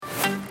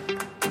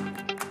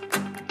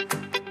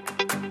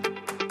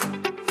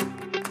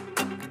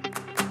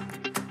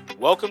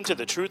Welcome to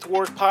the Truth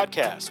Wars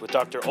podcast with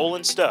Dr.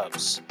 Olin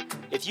Stubbs.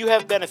 If you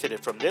have benefited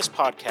from this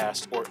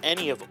podcast or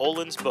any of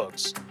Olin's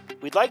books,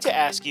 we'd like to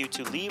ask you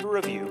to leave a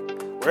review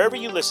wherever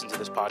you listen to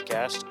this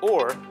podcast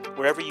or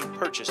wherever you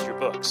purchased your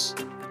books.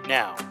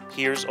 Now,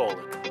 here's Olin.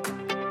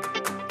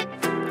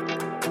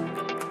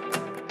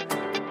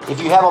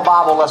 If you have a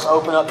Bible, let's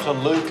open up to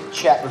Luke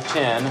chapter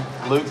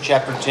 10. Luke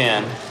chapter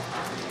 10.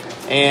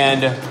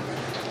 And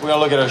we're going to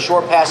look at a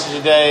short passage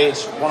today.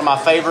 It's one of my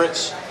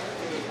favorites.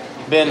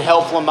 Been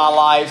helpful in my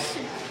life.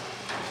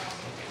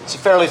 It's a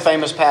fairly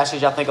famous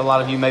passage. I think a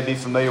lot of you may be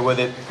familiar with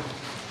it.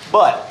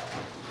 But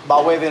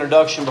by way of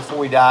introduction, before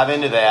we dive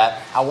into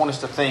that, I want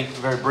us to think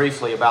very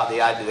briefly about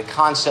the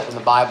concept in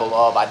the Bible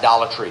of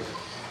idolatry.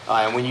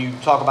 And when you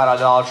talk about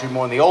idolatry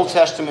more in the Old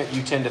Testament,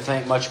 you tend to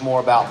think much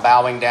more about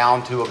bowing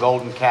down to a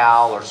golden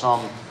cow or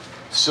some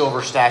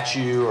silver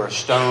statue or a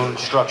stone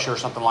structure or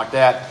something like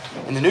that.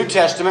 In the New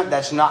Testament,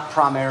 that's not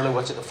primarily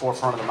what's at the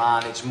forefront of the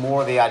mind. It's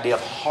more the idea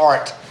of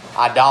heart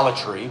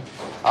idolatry.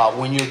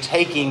 When you're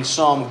taking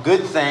some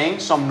good thing,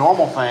 some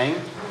normal thing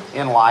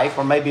in life,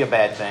 or maybe a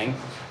bad thing,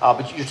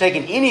 but you're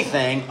taking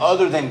anything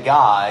other than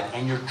God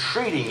and you're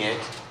treating it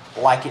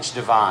like it's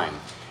divine.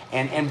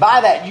 And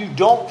by that, you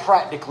don't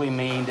practically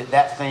mean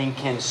that thing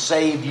can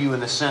save you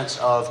in the sense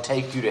of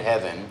take you to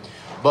heaven.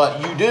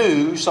 But you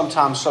do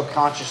sometimes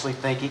subconsciously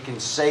think it can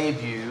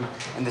save you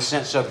in the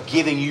sense of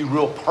giving you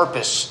real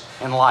purpose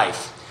in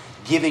life.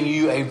 Giving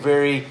you a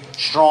very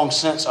strong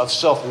sense of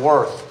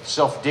self-worth,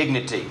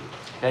 self-dignity.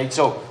 Okay,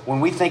 so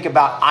when we think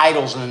about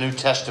idols in the New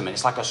Testament,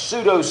 it's like a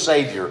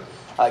pseudo-savior.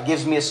 It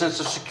gives me a sense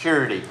of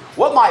security.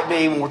 What might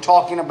be when we're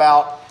talking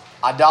about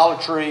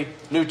idolatry,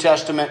 New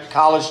Testament,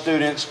 college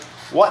students,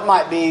 what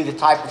might be the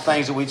type of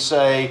things that we'd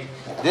say,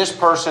 this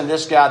person,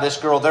 this guy, this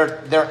girl,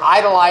 they're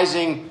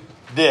idolizing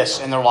this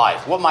in their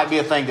life? What might be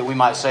a thing that we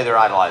might say they're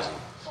idolizing?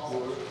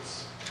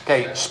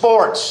 Okay,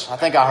 sports, I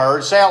think I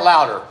heard. Say out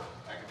louder.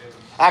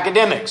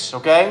 Academics,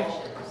 okay?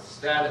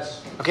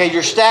 Status. Okay,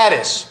 your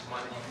status.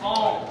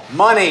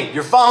 Money,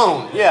 your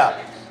phone, yeah.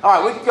 All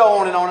right, we could go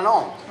on and on and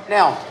on.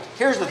 Now,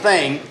 here's the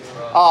thing.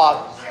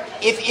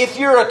 If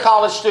you're a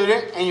college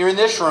student and you're in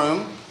this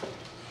room,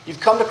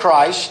 you've come to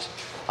Christ,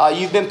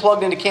 you've been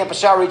plugged into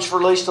Campus Outreach for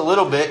at least a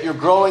little bit, you're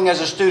growing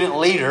as a student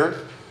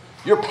leader,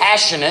 you're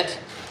passionate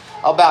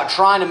about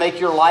trying to make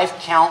your life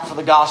count for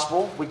the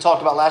gospel. We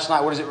talked about last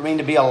night, what does it mean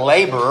to be a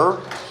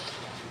laborer?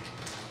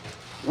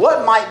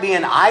 What might be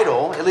an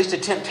idol, at least a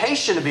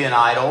temptation to be an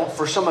idol,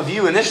 for some of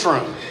you in this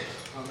room?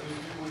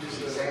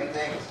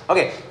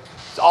 Okay,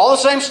 it's all the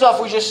same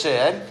stuff we just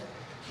said.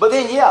 But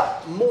then,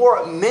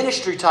 more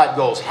ministry type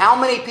goals. How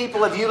many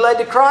people have you led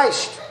to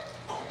Christ?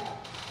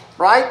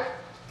 Right?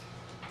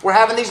 We're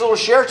having these little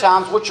share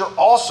times, which are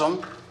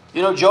awesome.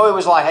 You know, Joey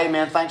was like, hey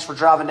man, thanks for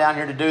driving down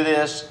here to do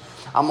this.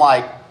 I'm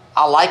like,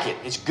 I like it.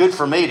 It's good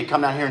for me to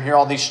come down here and hear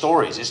all these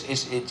stories.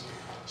 It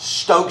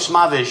stokes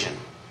my vision.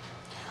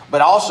 But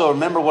I also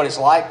remember what it's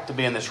like to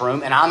be in this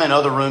room. And I'm in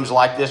other rooms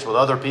like this with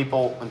other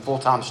people and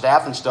full-time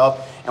staff and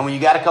stuff. And when you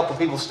got a couple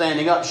people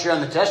standing up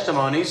sharing the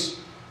testimonies,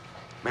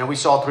 man, we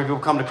saw 3 people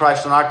come to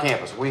Christ on our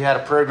campus. We had a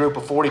prayer group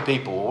of 40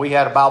 people. We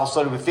had a Bible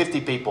study with 50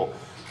 people.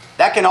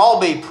 That can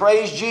all be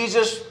praise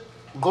Jesus,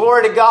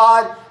 glory to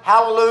God,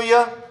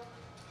 hallelujah.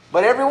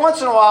 But every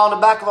once in a while in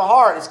the back of the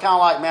heart, it's kind of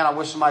like, man, I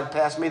wish somebody would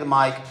pass me the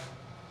mic.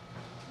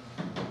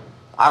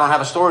 I don't have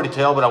a story to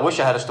tell, but I wish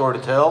I had a story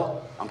to tell.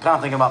 I'm kind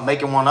of thinking about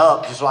making one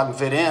up just so I can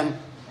fit in.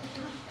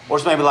 Or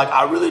it's maybe like,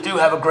 I really do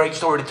have a great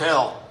story to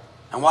tell.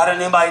 And why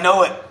didn't anybody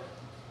know it?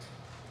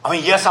 I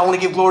mean, yes, I want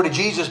to give glory to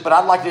Jesus, but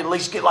I'd like to at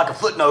least get like a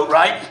footnote,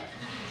 right?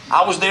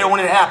 I was there when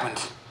it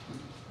happened.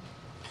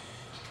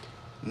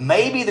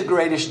 Maybe the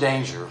greatest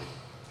danger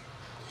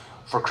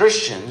for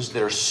Christians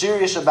that are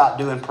serious about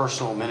doing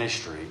personal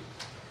ministry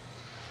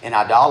and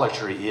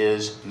idolatry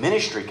is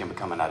ministry can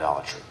become an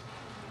idolatry.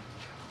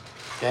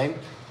 Okay?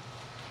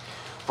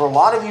 For a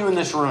lot of you in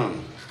this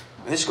room,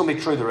 and this is going to be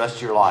true the rest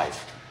of your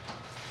life,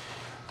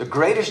 the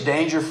greatest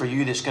danger for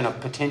you that's going to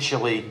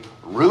potentially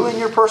ruin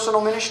your personal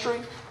ministry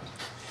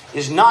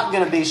is not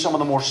going to be some of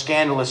the more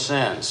scandalous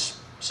sins.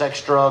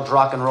 Sex, drugs,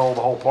 rock and roll,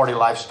 the whole party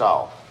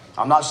lifestyle.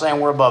 I'm not saying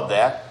we're above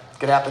that. It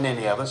could happen to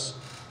any of us.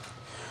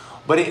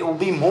 But it will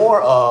be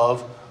more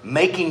of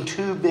making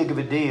too big of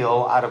a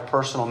deal out of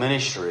personal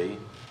ministry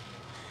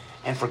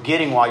and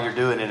forgetting why you're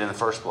doing it in the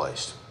first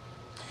place.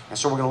 And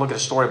so we're going to look at a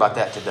story about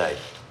that today.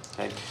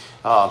 Okay.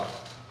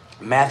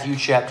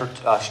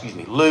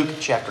 Luke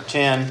chapter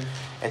 10,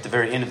 at the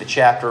very end of the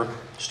chapter,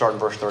 starting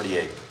verse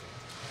 38.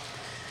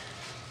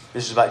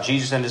 This is about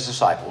Jesus and his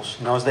disciples.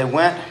 Now as they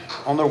went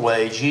on their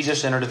way,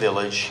 Jesus entered a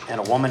village, and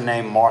a woman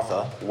named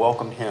Martha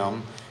welcomed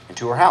him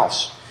into her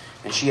house.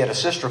 And she had a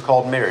sister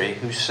called Mary,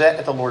 who sat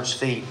at the Lord's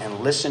feet and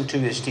listened to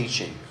his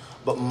teaching.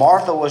 But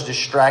Martha was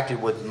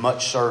distracted with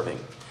much serving.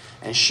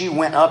 And she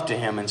went up to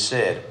him and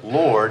said,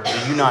 Lord, do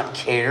you not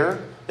care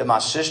that my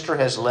sister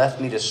has left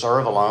me to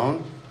serve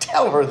alone?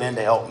 Tell her then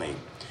to help me.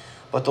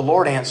 But the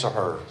Lord answered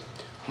her,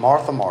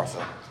 Martha,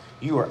 Martha,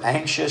 you are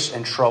anxious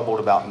and troubled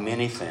about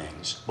many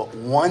things, but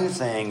one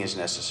thing is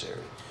necessary.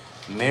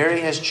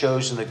 Mary has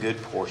chosen the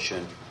good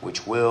portion,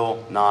 which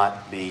will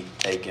not be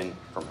taken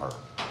from her.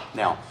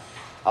 Now,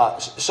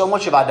 so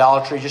much of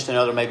idolatry, just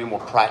another maybe more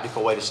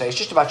practical way to say it, it's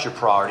just about your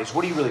priorities.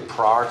 What do you really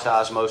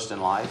prioritize most in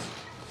life?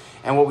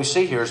 And what we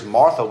see here is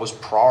Martha was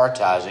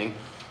prioritizing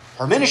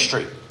her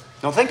ministry.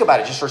 Now think about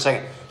it just for a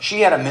second.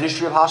 She had a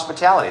ministry of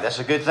hospitality. That's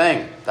a good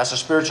thing. That's a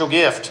spiritual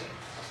gift.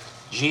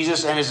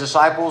 Jesus and his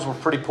disciples were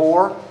pretty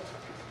poor.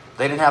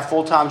 They didn't have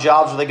full-time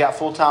jobs where they got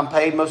full-time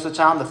paid most of the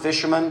time. The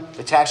fisherman,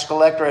 the tax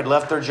collector had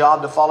left their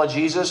job to follow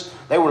Jesus.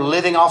 They were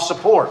living off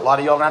support. A lot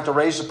of y'all are going to have to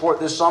raise support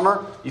this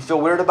summer. You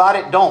feel weird about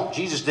it? Don't.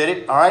 Jesus did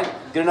it. All right?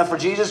 Good enough for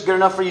Jesus, good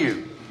enough for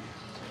you.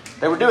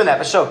 They were doing that.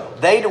 But so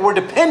they were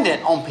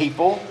dependent on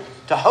people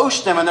to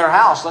host them in their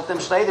house, let them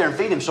stay there and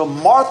feed them. So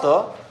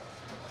Martha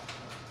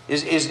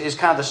is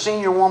kind of the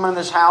senior woman in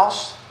this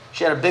house.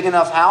 She had a big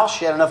enough house.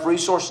 She had enough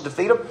resources to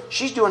feed them.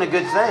 She's doing a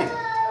good thing.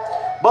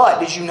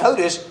 But did you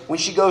notice when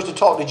she goes to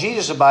talk to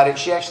Jesus about it,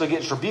 she actually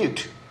gets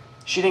rebuked.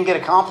 She didn't get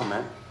a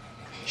compliment.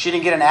 She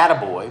didn't get an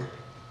attaboy.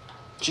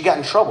 She got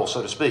in trouble,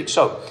 so to speak.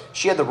 So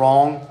she had the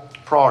wrong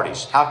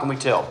priorities. How can we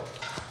tell?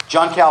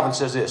 John Calvin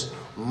says this: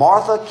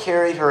 Martha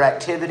carried her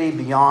activity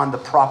beyond the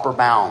proper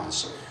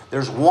bounds.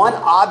 There's one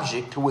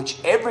object to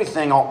which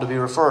everything ought to be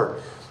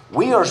referred.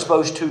 We are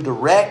supposed to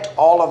direct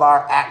all of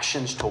our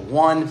actions to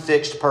one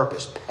fixed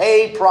purpose.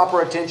 Pay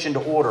proper attention to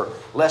order,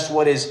 lest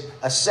what is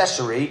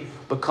accessory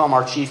become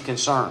our chief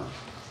concern.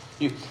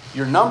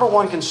 Your number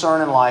one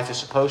concern in life is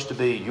supposed to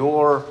be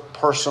your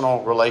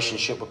personal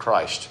relationship with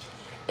Christ.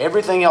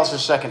 Everything else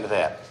is second to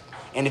that.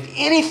 And if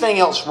anything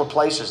else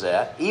replaces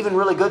that, even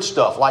really good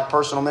stuff like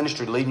personal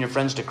ministry, leading your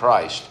friends to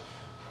Christ,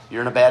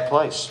 you're in a bad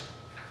place.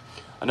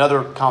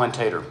 Another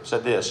commentator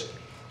said this: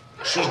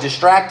 she's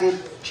distracted,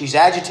 she's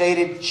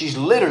agitated, she's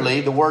literally,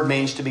 the word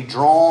means to be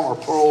drawn or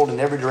pulled in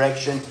every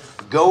direction,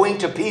 going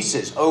to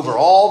pieces over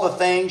all the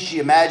things she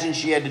imagined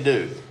she had to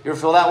do. You ever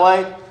feel that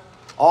way?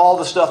 All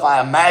the stuff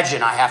I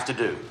imagine I have to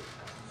do.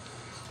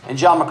 And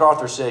John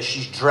MacArthur says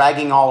she's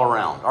dragging all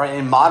around. All right,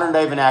 in modern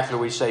day vernacular,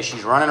 we say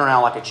she's running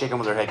around like a chicken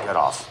with her head cut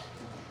off.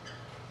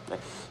 Okay.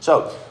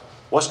 So,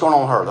 what's going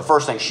on with her? The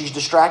first thing, she's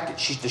distracted.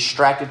 She's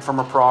distracted from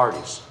her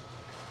priorities.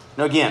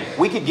 Now again,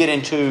 we could get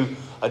into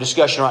a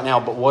discussion right now,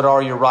 but what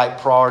are your right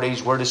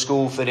priorities? Where does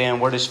school fit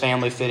in? Where does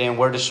family fit in?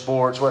 Where does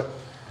sports? But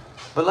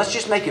let's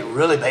just make it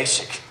really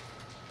basic.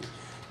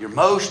 Your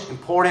most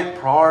important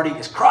priority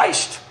is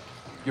Christ.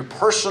 Your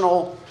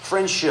personal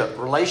friendship,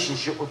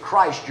 relationship with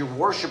Christ, your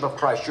worship of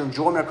Christ, your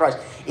enjoyment of Christ.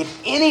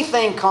 If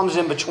anything comes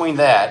in between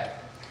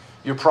that,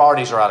 your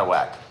priorities are out of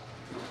whack.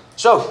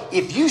 So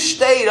if you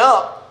stayed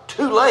up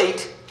too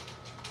late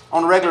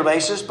on a regular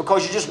basis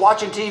because you're just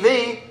watching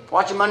TV,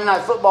 watching Monday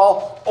Night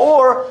Football,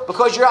 or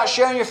because you're out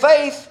sharing your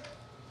faith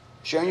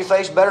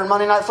is better than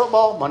Monday Night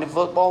Football. Monday Night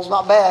Football's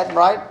not bad,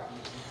 right?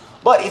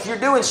 But if you're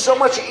doing so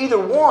much of either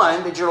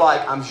one that you're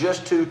like, I'm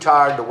just too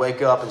tired to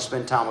wake up and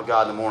spend time with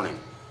God in the morning,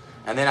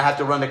 and then I have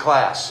to run to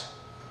class,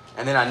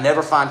 and then I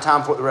never find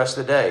time for it the rest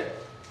of the day,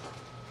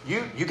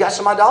 you got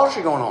some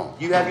idolatry going on.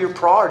 You have your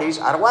priorities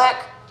out of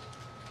whack.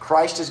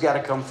 Christ has got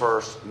to come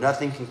first.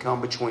 Nothing can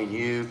come between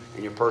you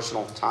and your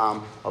personal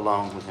time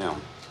alone with Him.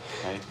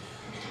 Okay?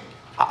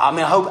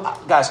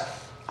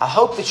 I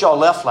hope that y'all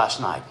left last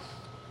night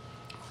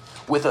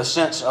with a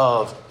sense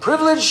of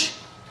privilege,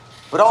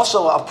 but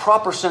also a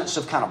proper sense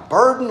of kind of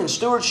burden and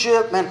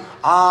stewardship. Man,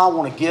 I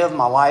want to give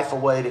my life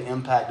away to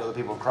impact other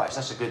people in Christ.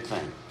 That's a good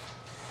thing.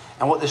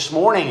 And what this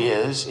morning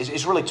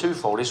is really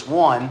twofold. It's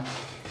one,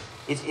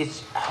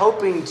 it's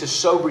hoping to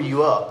sober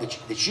you up,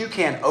 that you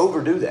can't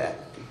overdo that.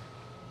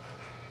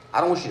 I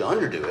don't want you to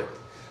underdo it.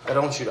 I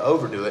don't want you to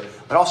overdo it.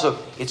 But also,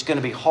 it's going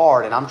to be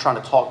hard, and I'm trying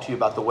to talk to you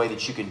about the way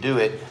that you can do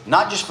it,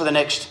 not just for the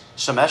next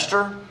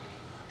semester,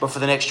 but for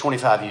the next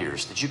 25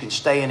 years, that you can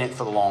stay in it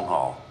for the long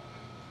haul.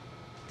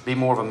 Be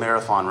more of a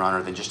marathon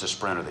runner than just a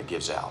sprinter that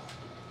gives out.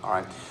 All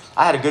right.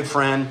 I had a good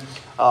friend.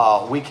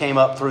 We came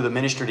up through the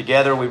ministry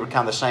together. We were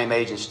kind of the same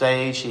age and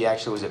stage. He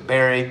actually was at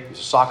Barry. He was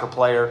a soccer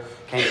player.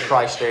 Came to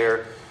Christ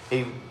there.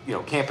 He,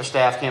 campus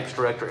staff, campus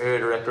director, area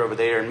director over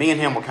there. And me and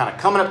him were kind of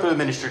coming up through the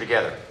ministry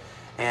together.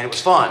 And it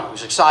was fun. It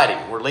was exciting.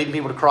 We're leading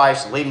people to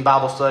Christ and leading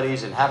Bible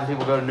studies and having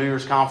people go to New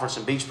Year's conference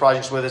and beach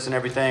projects with us and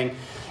everything.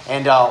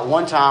 And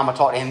one time I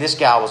talked, and this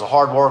guy was a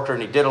hard worker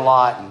and he did a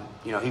lot. And,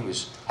 he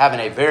was having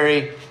a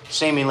very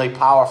seemingly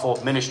powerful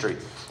ministry.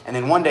 And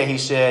then one day he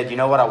said, you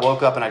know what, I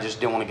woke up and I just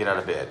didn't want to get out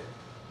of bed.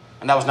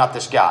 And that was not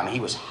this guy. I mean, he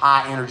was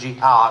high energy,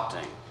 high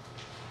octane.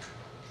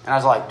 And I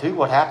was like, dude,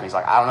 what happened? He's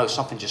like, I don't know,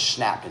 something just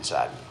snapped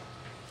inside me.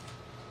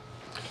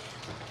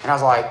 And I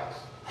was like,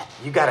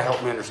 you got to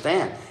help me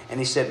understand. And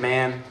he said,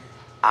 man,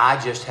 I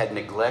just had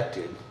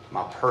neglected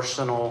my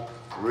personal,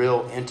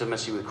 real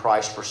intimacy with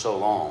Christ for so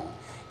long.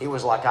 It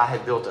was like I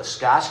had built a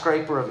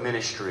skyscraper of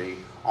ministry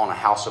on a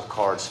house of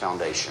cards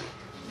foundation.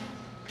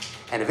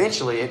 And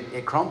eventually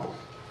it crumbled.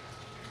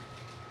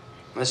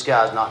 This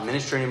guy's not in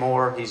ministry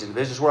anymore. He's in the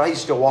business world.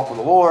 He's still walking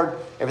with the Lord.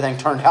 Everything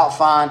turned out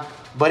fine.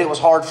 But it was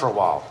hard for a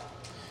while.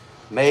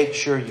 Make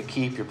sure you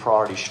keep your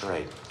priorities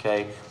straight.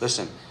 Okay?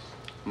 Listen,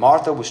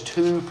 Martha was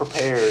too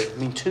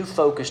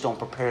focused on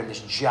preparing this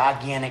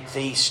gigantic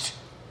feast,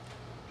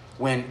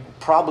 when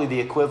probably the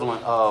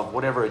equivalent of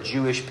whatever a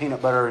Jewish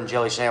peanut butter and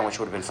jelly sandwich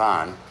would have been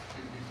fine,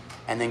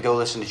 and then go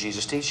listen to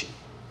Jesus' teaching.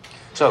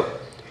 So,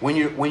 when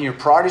your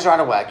priorities are out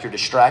of whack, you're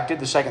distracted.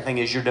 The second thing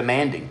is you're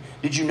demanding.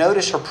 Did you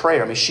notice her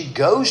prayer? I mean, she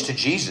goes to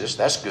Jesus.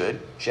 That's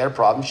good. She had a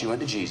problem. She went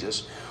to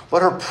Jesus.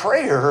 But her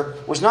prayer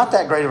was not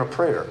that great of a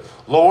prayer.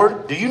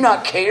 Lord, do you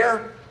not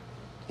care?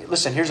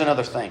 Listen, here's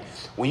another thing.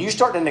 When you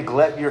start to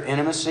neglect your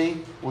intimacy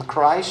with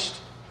Christ,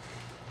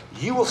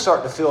 you will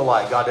start to feel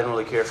like God doesn't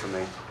really care for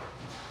me.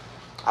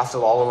 I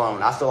feel all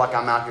alone. I feel like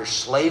I'm out here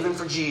slaving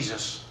for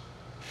Jesus,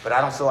 but I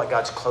don't feel like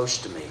God's close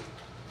to me.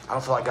 I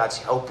don't feel like God's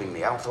helping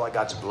me. I don't feel like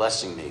God's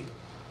blessing me.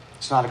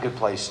 It's not a good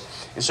place.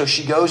 And so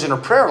she goes in her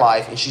prayer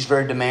life and she's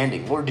very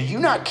demanding. Lord, do you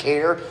not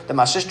care that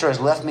my sister has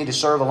left me to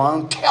serve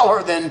alone? Tell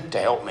her then to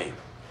help me.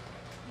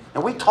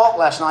 Now, we talked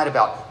last night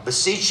about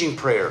beseeching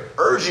prayer,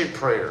 urgent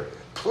prayer,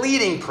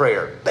 pleading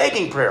prayer,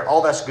 begging prayer.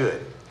 All that's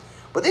good.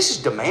 But this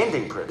is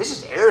demanding prayer. This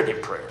is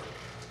arrogant prayer.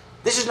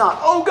 This is not,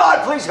 oh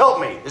God, please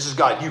help me. This is,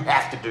 God, you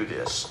have to do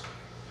this.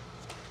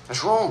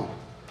 That's wrong.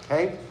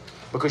 Okay?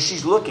 Because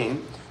she's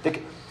looking.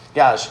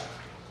 Guys,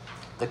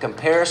 the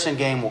comparison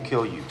game will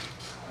kill you.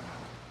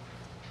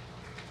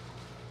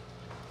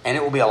 And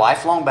it will be a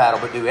lifelong battle,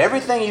 but do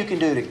everything you can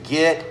do to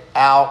get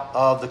out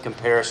of the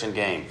comparison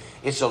game.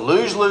 It's a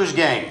lose-lose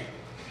game.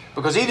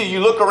 Because either you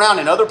look around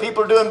and other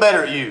people are doing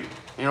better at you,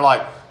 and you're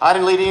like, I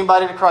didn't lead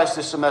anybody to Christ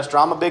this semester.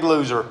 I'm a big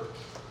loser.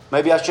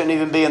 Maybe I shouldn't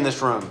even be in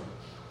this room.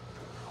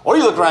 Or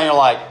you look around and you're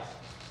like,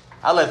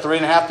 I led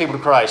 3.5 people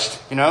to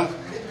Christ, you know?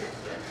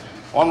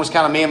 One was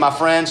kind of me and my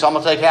friend, so I'm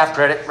going to take half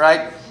credit,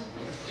 right?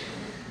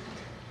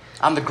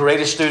 I'm the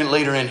greatest student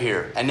leader in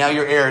here, and now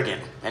you're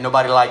arrogant, and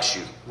nobody likes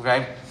you,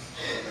 okay?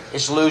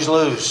 It's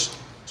lose-lose.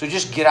 So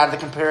just get out of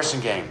the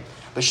comparison game.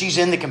 But she's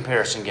in the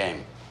comparison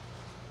game.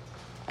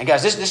 And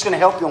guys, this is going to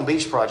help you on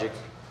Beach Project.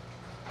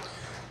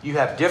 You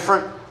have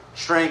different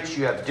strengths,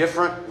 you have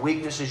different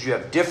weaknesses, you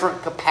have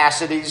different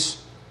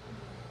capacities.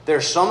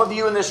 There's some of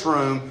you in this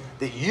room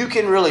that you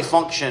can really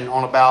function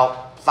on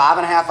about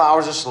 5.5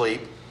 hours of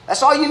sleep.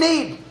 That's all you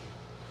need.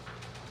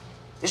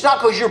 It's not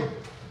because you're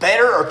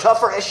better or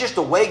tougher. It's just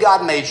the way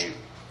God made you.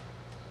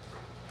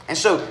 And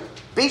so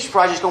Beach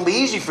Project is going to be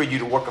easy for you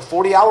to work a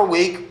 40-hour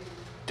week,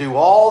 do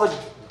all the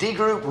D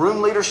group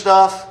room leader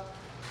stuff,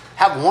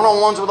 have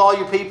one-on-ones with all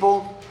your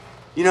people,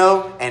 you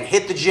know, and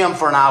hit the gym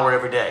for an hour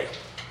every day.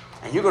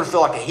 And you're going to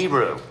feel like a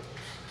Hebrew.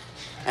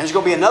 And there's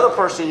going to be another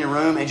person in your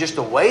room, and just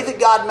the way that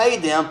God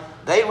made them,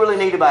 they really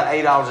need about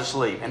 8 hours of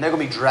sleep. And they're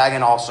going to be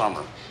dragging all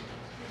summer.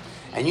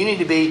 And you need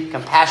to be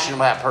compassionate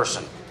with that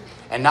person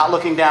and not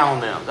looking down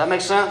on them. Does that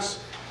make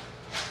sense?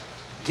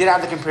 Get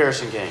out of the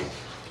comparison game.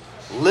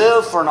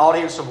 Live for an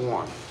audience of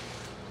one.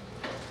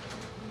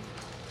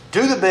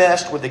 Do the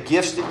best with the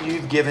gifts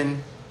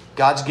that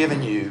God's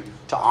given you,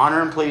 to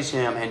honor and please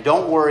Him. And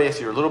don't worry if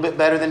you're a little bit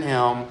better than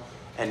Him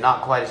and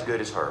not quite as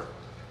good as her.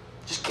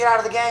 Just get out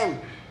of the game.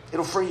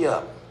 It'll free you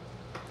up.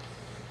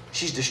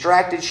 She's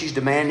distracted, she's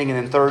demanding, and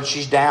then third,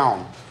 she's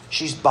down.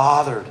 She's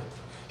bothered.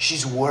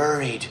 She's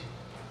worried.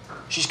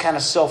 She's kind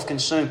of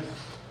self-consumed.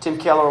 Tim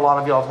Keller, a lot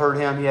of y'all have heard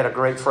him. He had a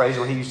great phrase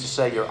when he used to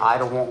say, your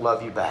idol won't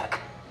love you back.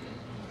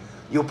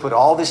 You'll put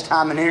all this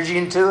time and energy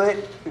into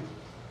it,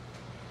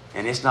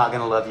 and it's not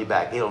going to love you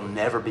back. It'll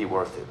never be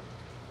worth it.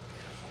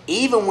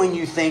 Even when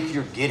you think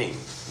you're getting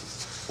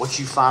what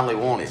you finally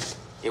wanted,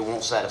 it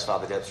won't satisfy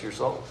the depths of your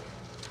soul.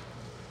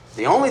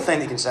 The only thing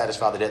that can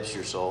satisfy the depths of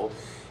your soul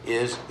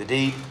is the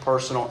deep,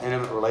 personal,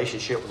 intimate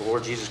relationship with the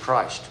Lord Jesus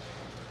Christ.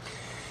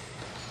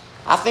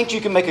 I think you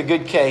can make a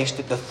good case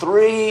that the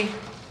three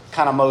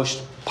kind of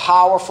most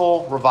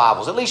powerful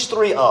revivals, at least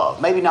three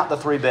of, maybe not the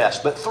three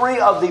best, but three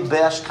of the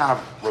best kind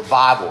of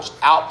revivals,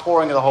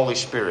 outpouring of the Holy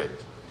Spirit,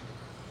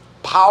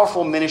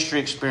 powerful ministry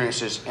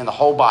experiences in the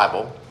whole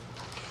Bible,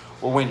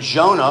 were when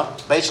Jonah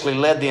basically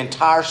led the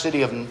entire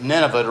city of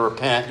Nineveh to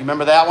repent. You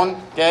remember that one?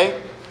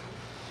 Okay?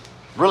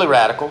 Really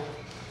radical.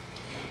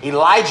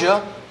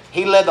 Elijah,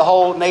 he led the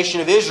whole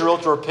nation of Israel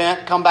to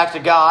repent, come back to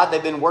God.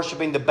 They've been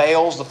worshiping the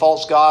Baals, the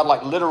false god,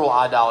 like literal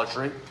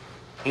idolatry.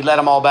 He led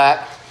them all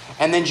back.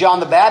 And then John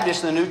the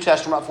Baptist in the New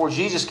Testament, right before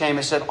Jesus came,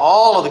 it said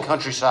all of the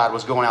countryside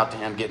was going out to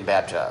him getting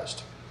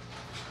baptized.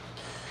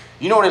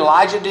 You know what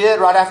Elijah did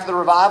right after the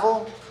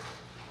revival?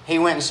 He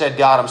went and said,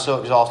 God, I'm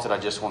so exhausted, I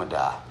just want to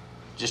die.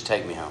 Just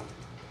take me home.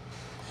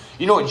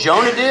 You know what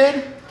Jonah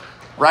did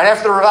right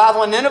after the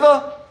revival in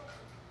Nineveh?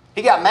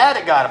 He got mad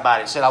at God about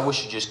it and said, I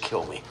wish you'd just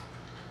kill me.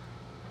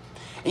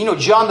 And you know,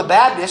 John the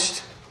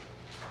Baptist,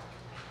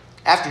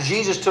 after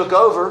Jesus took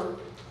over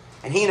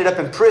and he ended up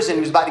in prison,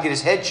 he was about to get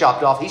his head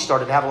chopped off, he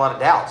started to have a lot of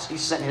doubts. He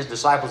sent his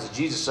disciples to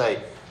Jesus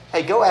say,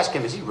 hey, go ask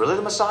him, is he really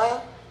the Messiah?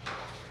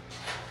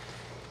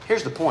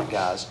 Here's the point,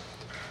 guys.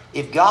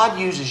 If God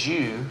uses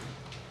you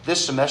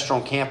this semester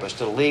on campus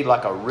to lead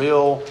like a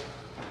real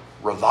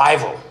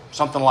revival,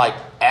 something like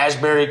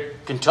Asbury,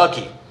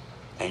 Kentucky,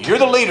 and you're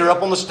the leader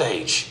up on the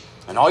stage,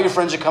 and all your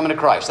friends are coming to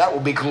Christ, that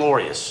will be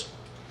glorious.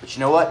 But you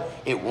know what?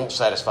 It won't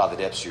satisfy the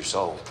depths of your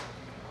soul.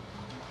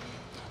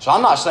 So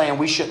I'm not saying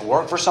we shouldn't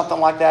work for something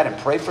like that and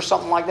pray for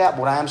something like that.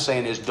 What I am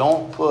saying is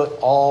don't put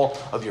all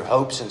of your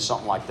hopes in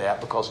something like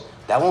that, because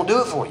that won't do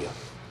it for you.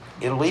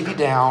 It'll leave you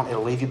down.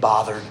 It'll leave you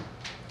bothered,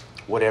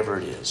 whatever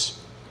it is.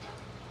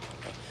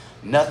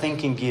 Nothing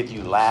can give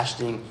you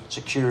lasting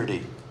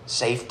security,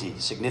 safety,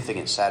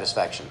 significant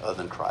satisfaction other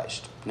than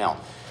Christ. Now,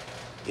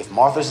 if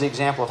Martha's the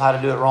example of how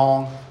to do it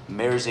wrong,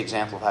 Mary's the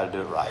example of how to do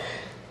it right.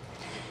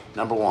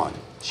 Number one,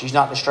 she's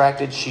not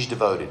distracted, she's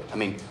devoted.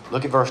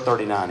 Look at verse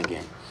 39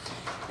 again.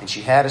 And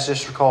she had a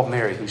sister called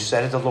Mary who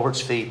sat at the Lord's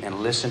feet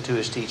and listened to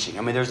his teaching.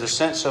 There's a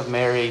sense of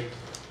Mary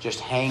just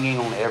hanging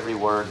on every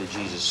word that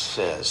Jesus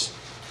says.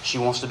 She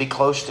wants to be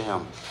close to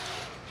him.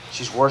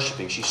 She's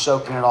worshiping. She's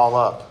soaking it all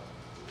up.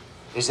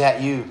 Is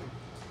that you?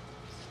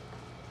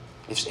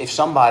 If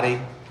somebody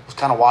was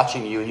kind of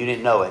watching you and you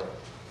didn't know it,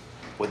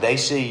 would they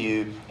see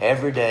you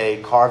every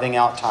day carving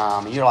out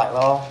time? And you're like,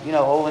 well,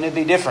 Olin, it'd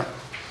be different.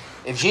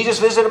 If Jesus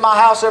visited my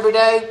house every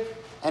day,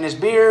 and his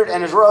beard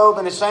and his robe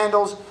and his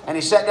sandals, and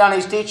he sat down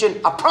and he's teaching,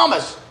 I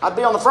promise I'd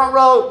be on the front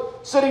row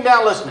sitting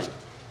down listening.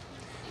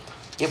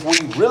 If we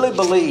really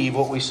believe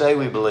what we say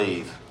we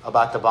believe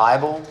about the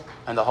Bible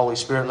and the Holy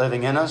Spirit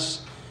living in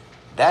us,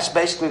 that's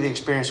basically the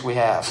experience we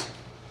have.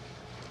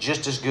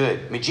 Just as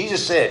good.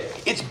 Jesus said,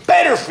 it's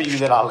better for you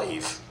that I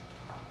leave.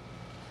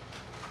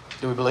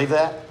 Do we believe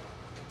that?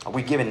 Are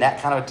we giving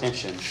that kind of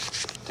attention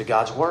to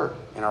God's Word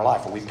in our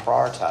life? Are we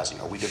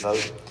prioritizing? Are we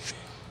devoted?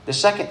 The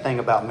second thing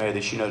about Mary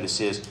that you notice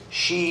is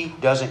she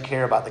doesn't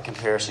care about the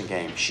comparison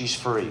game. She's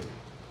free.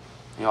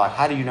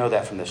 How do you know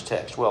that from this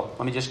text? Well,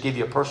 let me just give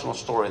you a personal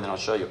story and then I'll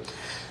show you.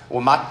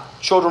 When my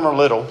children are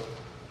little,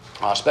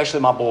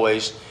 especially my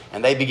boys,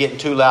 and they'd be getting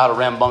too loud or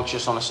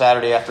rambunctious on a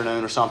Saturday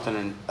afternoon or something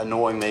and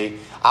annoying me,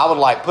 I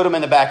would put them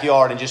in the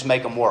backyard and just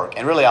make them work.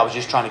 And really I was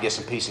just trying to get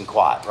some peace and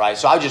quiet, right?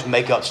 So I would just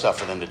make up stuff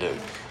for them to do.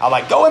 I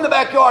would go in the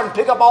backyard and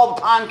pick up all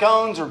the pine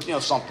cones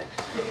or something.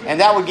 And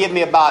that would give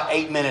me about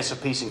 8 minutes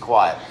of peace and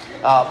quiet.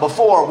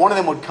 Before, one of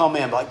them would come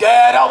in like,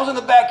 Dad, I was in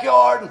the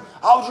backyard and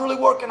I was really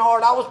working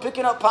hard. I was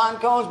picking up pine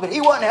cones, but he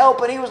wasn't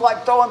helping. He was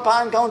throwing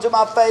pine cones in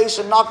my face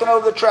and knocking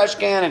over the trash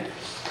can. And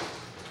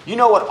you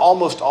know what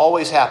almost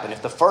always happened?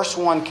 If the first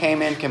one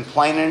came in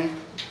complaining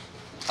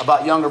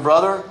about younger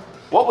brother,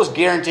 what was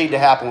guaranteed to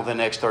happen within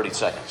the next 30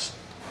 seconds?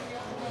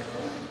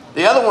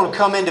 The other one would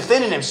come in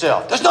defending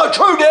himself. That's not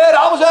true, Dad.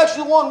 I was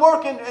actually the one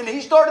working and he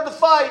started the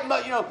fight.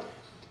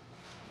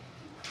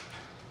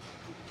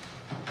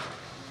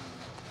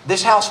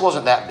 This house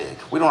wasn't that big.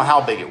 We don't know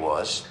how big it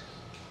was.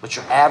 But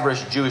your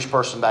average Jewish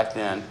person back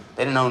then,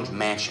 they didn't own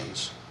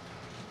mansions.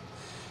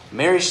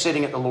 Mary's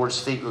sitting at the Lord's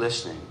feet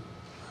listening.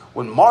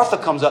 When Martha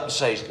comes up and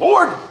says,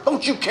 Lord,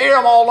 don't you care?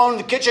 I'm all alone in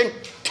the kitchen.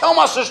 Tell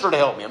my sister to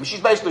help me.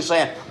 She's basically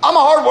saying, I'm a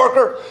hard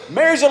worker.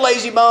 Mary's a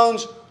lazy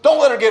bones. Don't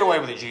let her get away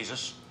with it,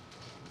 Jesus.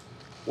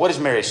 What does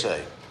Mary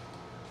say?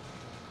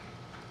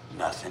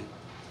 Nothing.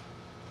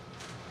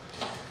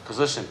 Because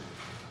listen,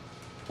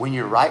 when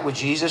you're right with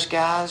Jesus,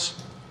 guys,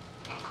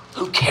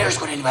 who cares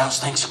what anybody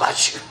else thinks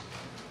about you?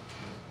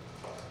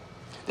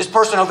 This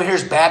person over here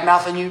is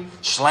bad-mouthing you,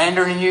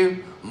 slandering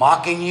you,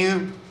 mocking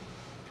you,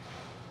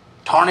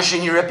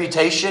 tarnishing your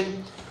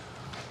reputation.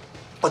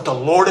 But the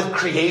Lord of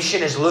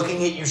creation is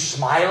looking at you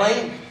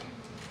smiling.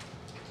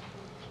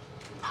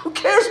 Who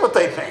cares what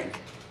they think?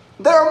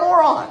 They're a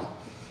moron.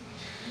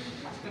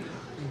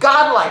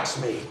 God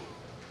likes me.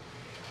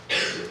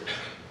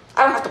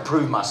 I don't have to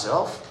prove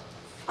myself.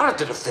 I don't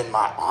have to defend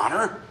my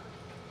honor.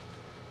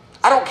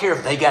 I don't care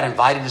if they got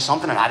invited to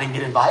something and I didn't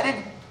get invited.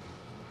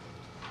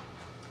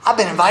 I've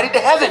been invited to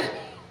heaven.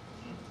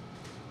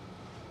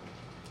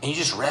 And you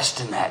just rest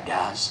in that,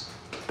 guys.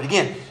 But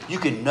again, you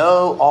can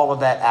know all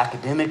of that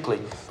academically,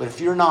 but if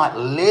you're not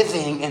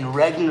living in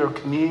regular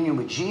communion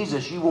with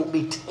Jesus, you won't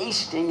be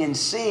tasting and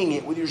seeing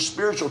it with your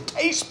spiritual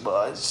taste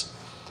buds.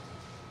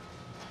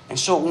 And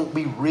so it won't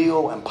be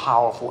real and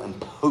powerful and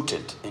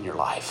potent in your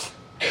life.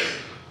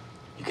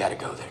 You got to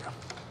go there.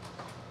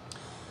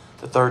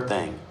 The third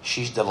thing,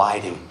 she's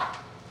delighting.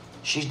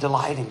 She's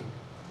delighting.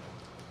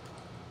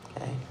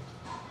 Okay?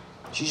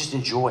 She's just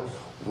enjoying.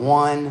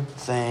 One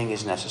thing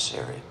is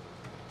necessary.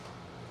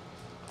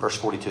 Verse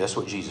 42, that's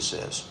what Jesus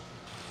says.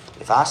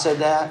 If I said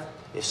that,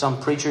 if some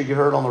preacher you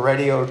heard on the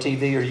radio or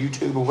TV or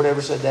YouTube or whatever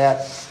said that,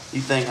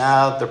 you think,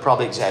 they're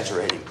probably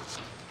exaggerating.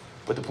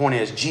 But the point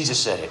is, Jesus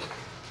said it.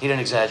 He didn't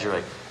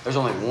exaggerate. There's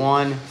only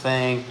one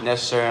thing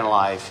necessary in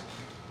life: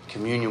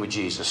 communion with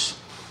Jesus.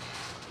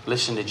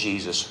 Listen to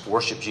Jesus,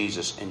 worship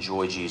Jesus,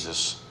 enjoy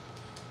Jesus.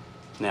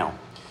 Now,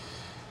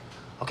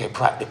 okay,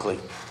 practically,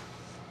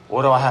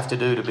 what do I have to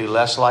do to be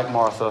less like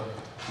Martha,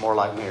 more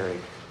like Mary?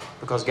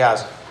 Because,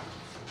 guys,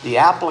 the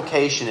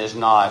application is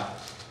not,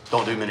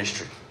 don't do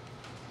ministry.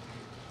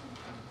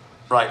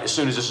 Right, as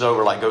soon as this is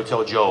over, go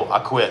tell Joe, I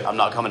quit. I'm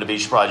not coming to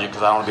Beach Project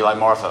because I don't want to be like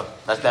Martha.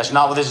 That's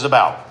not what this is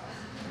about.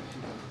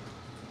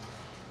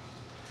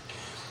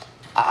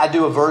 I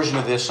do a version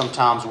of this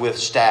sometimes with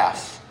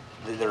staff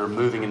that are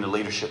moving into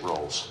leadership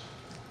roles.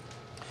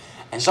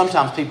 And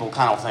sometimes people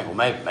kind of think, well,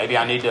 maybe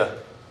I need to,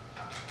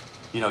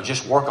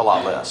 just work a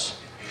lot less.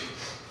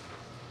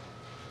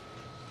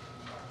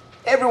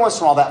 Every once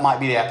in a while, that might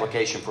be the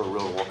application for a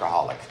real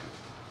workaholic.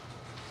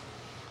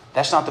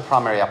 That's not the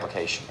primary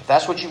application. If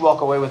that's what you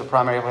walk away with, the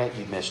primary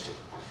application, you've missed it.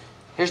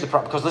 Here's the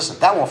problem. Because listen,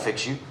 that won't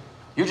fix you.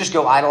 You just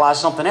go idolize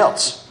something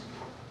else.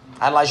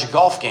 Idolize your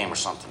golf game or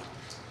something.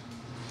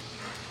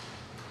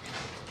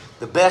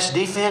 The best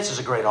defense is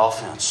a great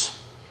offense.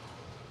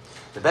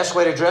 The best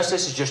way to address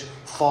this is just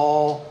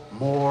fall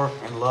more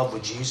in love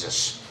with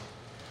Jesus.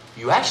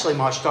 You actually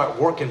might start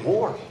working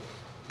more,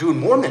 doing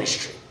more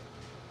ministry.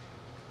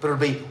 But it'll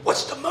be,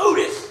 what's the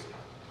motive?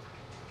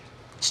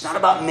 It's not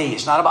about me.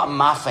 It's not about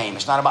my fame.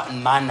 It's not about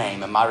my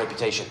name and my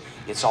reputation.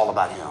 It's all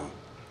about Him.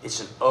 It's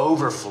an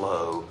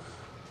overflow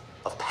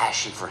of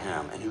passion for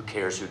Him. And who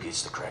cares who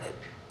gets the credit?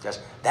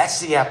 That's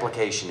the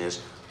application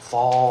is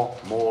fall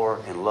more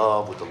in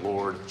love with the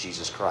Lord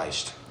Jesus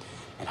Christ.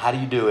 And how do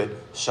you do it?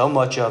 So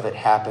much of it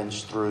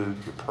happens through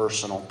your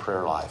personal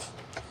prayer life.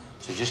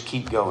 So just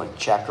keep going.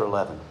 Chapter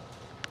 11,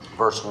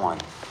 verse 1.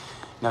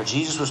 Now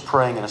Jesus was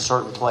praying in a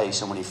certain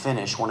place, and when He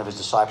finished, one of His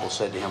disciples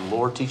said to Him,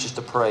 Lord, teach us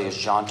to pray as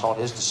John taught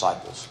his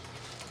disciples.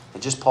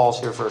 And just pause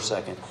here for a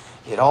second.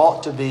 It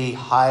ought to be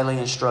highly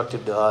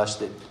instructive to us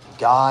that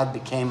God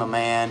became a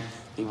man.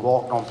 He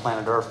walked on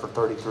planet Earth for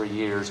 33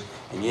 years,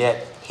 and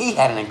yet He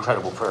had an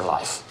incredible prayer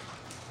life.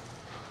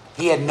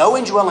 He had no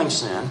indwelling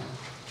sin,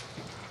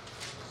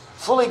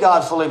 fully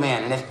God, fully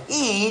man. And if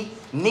He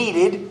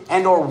needed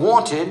and or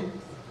wanted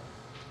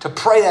to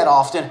pray that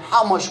often,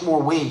 how much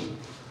more we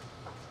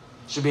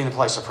should be in the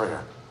place of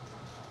prayer.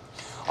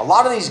 A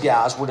lot of these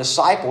guys were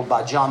discipled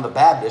by John the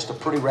Baptist, a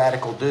pretty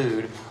radical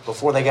dude,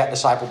 before they got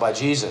discipled by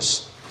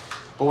Jesus.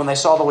 But when they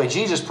saw the way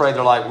Jesus prayed,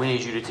 they're like, we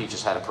need you to teach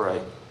us how to pray.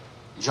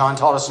 John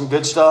taught us some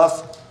good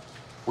stuff.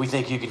 We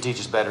think you can teach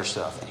us better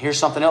stuff. And here's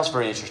something else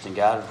very interesting,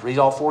 guys. Read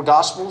all 4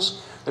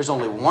 Gospels. There's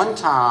only one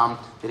time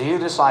that any of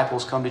the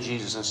disciples come to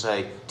Jesus and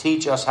say,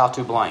 teach us how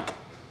to blank.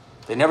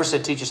 They never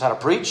said, teach us how to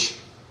preach,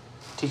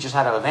 teach us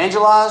how to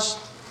evangelize,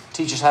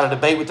 teach us how to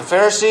debate with the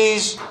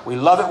Pharisees. We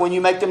love it when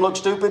you make them look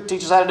stupid.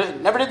 Teach us how to do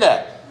it. Never did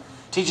that.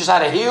 Teach us how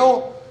to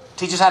heal.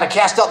 Teach us how to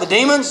cast out the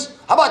demons.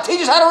 How about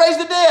teach us how to raise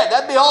the dead?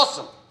 That'd be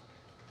awesome.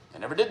 They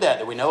never did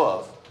that we know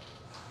of.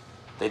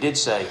 They did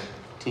say,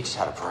 teach us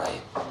how to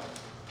pray.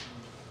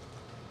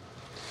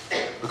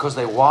 Because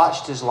they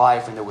watched His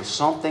life and there was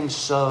something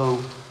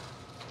so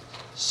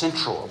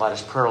central about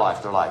His prayer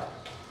life. They're like,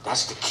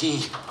 that's the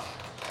key.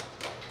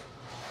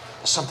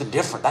 That's something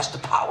different. That's the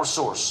power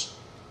source.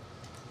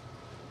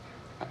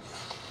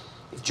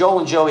 If Joel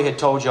and Joey had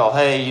told y'all,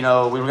 hey, we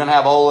were going to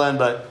have Olin,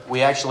 but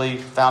we actually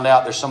found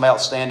out there's somebody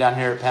else staying down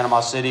here at Panama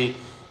City,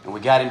 and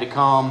we got him to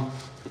come.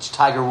 It's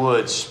Tiger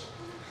Woods.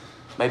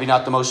 Maybe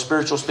not the most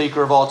spiritual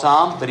speaker of all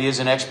time, but he is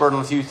an expert on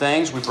a few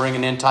things. We're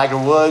bringing in Tiger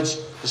Woods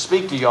to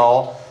speak to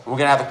y'all. And we're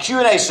going to have a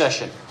Q&A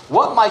session.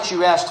 What might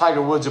you ask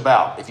Tiger Woods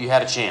about if you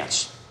had a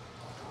chance?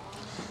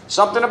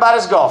 Something about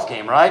his golf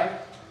game, right?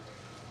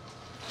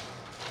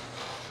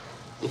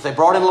 If they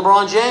brought in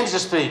LeBron James to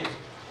speak,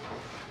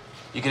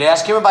 you could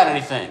ask him about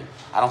anything.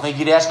 I don't think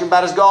you'd ask him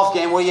about his golf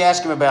game. What do you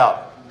ask him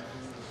about?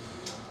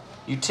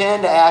 You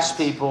tend to ask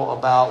people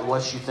about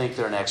what you think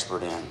they're an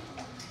expert in.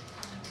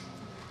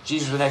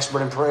 Jesus was an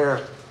expert in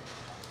prayer.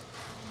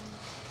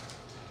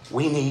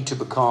 We need to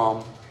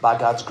become, by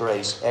God's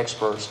grace,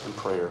 experts in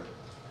prayer.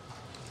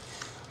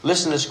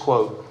 Listen to this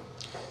quote.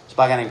 It's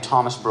by a guy named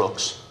Thomas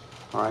Brooks.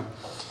 All right.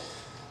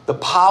 The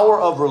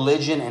power of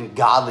religion and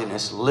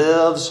godliness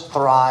lives,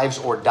 thrives,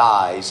 or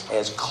dies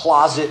as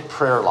closet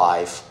prayer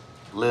life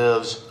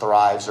lives,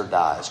 thrives, or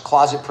dies.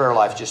 Closet prayer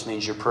life just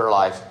means your prayer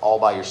life all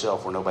by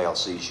yourself where nobody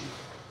else sees you.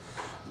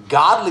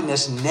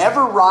 Godliness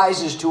never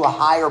rises to a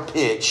higher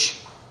pitch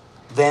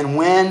than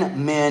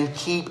when men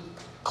keep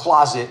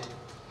closet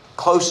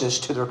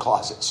closest to their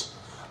closets.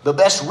 The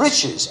best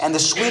riches and the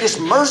sweetest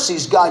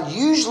mercies God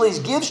usually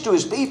gives to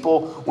His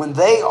people when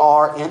they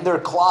are in their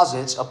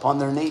closets upon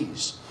their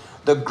knees.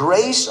 The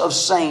grace of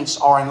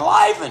saints are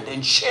enlivened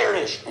and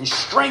cherished and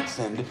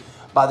strengthened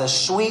by the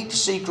sweet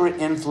secret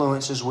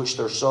influences which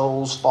their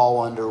souls fall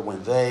under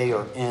when they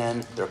are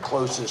in their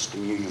closest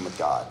communion with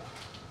God.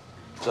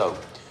 So,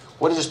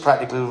 what does this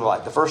practically look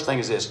like? The first thing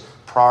is this: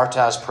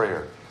 prioritize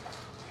prayer.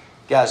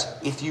 Guys,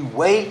 if you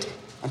wait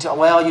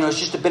until, it's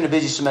just been a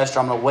busy semester,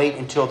 I'm going to wait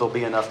until there'll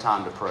be enough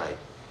time to pray.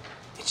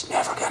 It's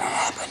never going to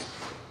happen.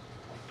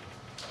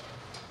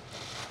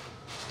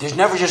 There's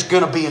never just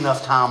going to be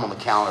enough time on the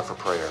calendar for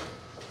prayer.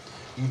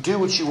 You do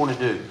what you want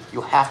to do.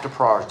 You'll have to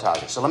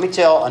prioritize it. So let me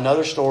tell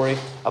another story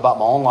about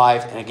my own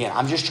life. And again,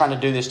 I'm just trying to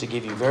do this to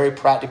give you very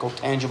practical,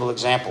 tangible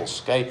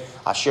examples. Okay,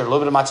 I shared a little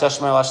bit of my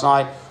testimony last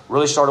night.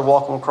 Really started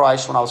walking with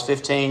Christ when I was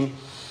 15.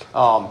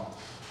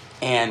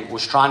 And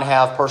was trying to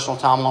have personal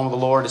time along with the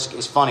Lord.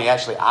 It's funny,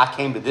 actually. I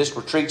came to this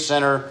retreat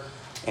center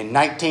in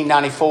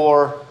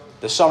 1994,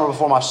 the summer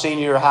before my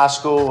senior year of high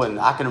school, and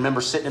I can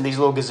remember sitting in these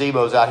little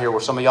gazebos out here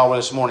where some of y'all were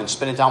this morning,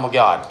 spending time with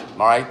God,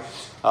 all right?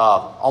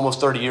 Almost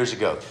 30 years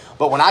ago.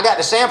 But when I got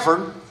to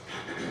Sanford,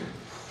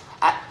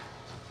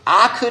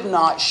 I could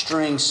not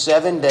string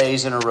 7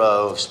 days in a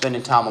row of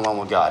spending time alone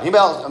with God. Anybody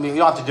else? I mean, you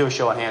don't have to do a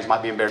show of hands. It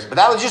might be embarrassing. But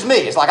that was just me.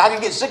 It's like I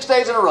could get 6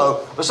 days in a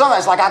row. But sometimes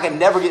it's like I could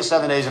never get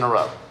 7 days in a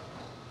row.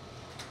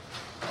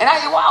 And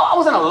I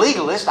wasn't a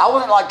legalist. I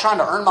wasn't like trying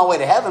to earn my way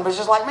to heaven. But it's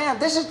just like, man,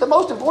 this is the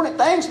most important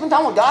thing. Spend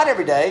time with God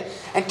every day.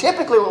 And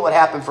typically what would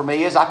happen for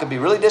me is I could be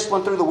really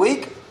disciplined through the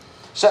week.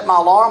 Set my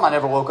alarm. I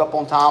never woke up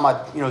on time.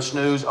 I'd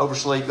snooze,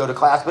 oversleep, go to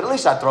class. But at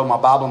least I'd throw my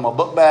Bible in my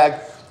book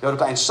bag, go to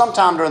class. And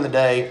sometime during the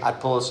day, I'd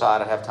pull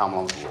aside. I'd have time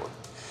alone with the Lord.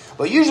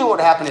 But usually what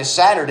would happen is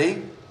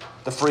Saturday,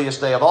 the freest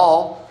day of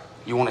all,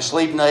 you want to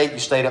sleep late, you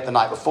stayed up the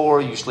night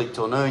before, you sleep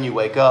till noon, you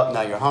wake up,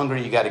 now you're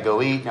hungry, you got to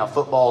go eat. Now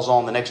football's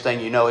on, the next thing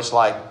you know, it's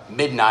like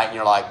midnight, and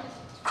you're like,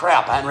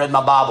 crap, I hadn't read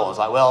my Bible. It's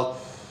like,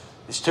 well,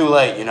 it's too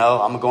late,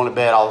 I'm going to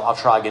bed, I'll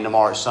try again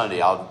tomorrow, it's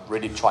Sunday, I'll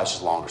read it twice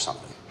as long or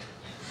something.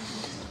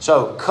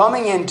 So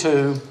coming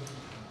into,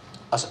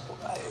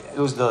 it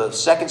was the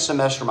second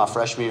semester of my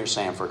freshman year at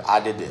Samford, I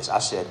did this. I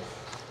said,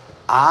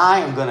 I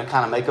am going to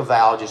kind of make a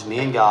vow, just me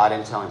and God,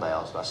 and tell anybody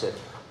else. But I said,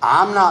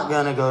 I'm not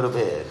going to go to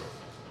bed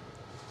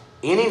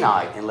any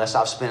night unless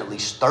I've spent at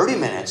least 30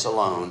 minutes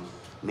alone,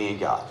 me and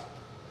God.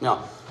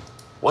 Now,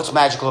 what's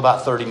magical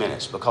about 30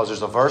 minutes? Because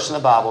there's a verse in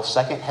the Bible, 2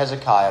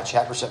 Hezekiah,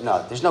 chapter 7.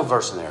 No, there's no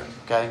verse in there,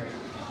 okay?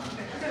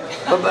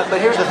 But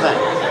here's the thing,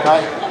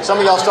 right? Some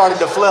of y'all started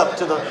to flip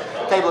to the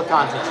table of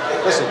contents.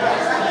 Listen,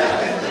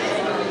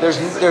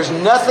 there's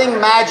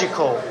nothing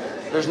magical,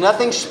 there's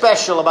nothing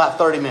special about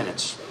 30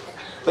 minutes.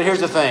 But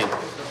here's the thing.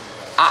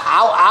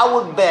 I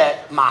would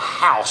bet my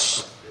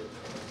house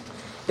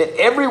that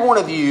every one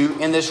of you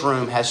in this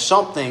room has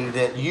something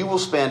that you will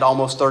spend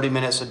almost 30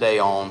 minutes a day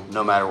on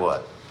no matter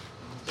what.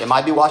 It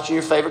might be watching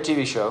your favorite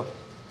TV show,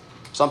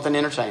 something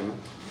entertainment.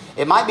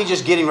 It might be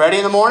just getting ready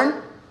in the morning,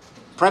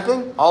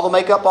 primping, all the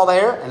makeup, all the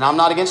hair, and I'm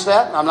not against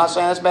that. I'm not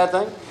saying that's a bad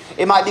thing.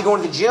 It might be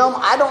going to the gym.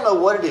 I don't know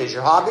what it is,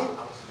 your hobby.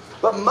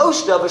 But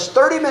most of us,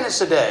 30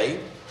 minutes a day,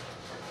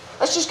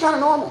 that's just kind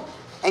of normal.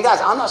 And guys,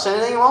 I'm not saying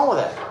anything wrong with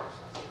that.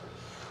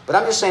 But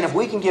I'm just saying if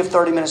we can give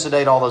 30 minutes a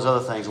day to all those other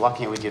things, why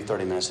can't we give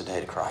 30 minutes a day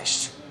to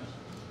Christ?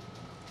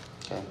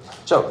 Okay.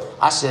 So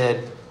I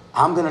said,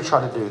 I'm going to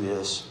try to do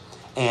this.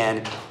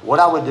 And what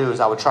I would do is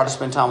I would try to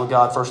spend time with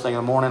God first thing in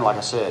the morning. Like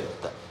I said,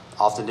 that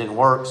often didn't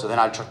work. So then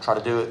I'd try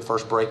to do it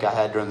first break I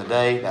had during the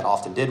day. That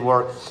often did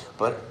work.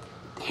 But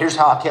here's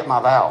how I kept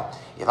my vow.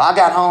 If I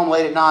got home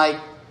late at night,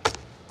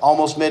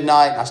 almost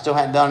midnight, and I still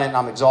hadn't done it, and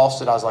I'm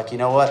exhausted, I was like, you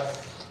know what?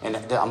 And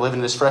I'm living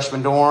in this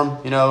freshman dorm,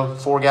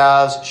 4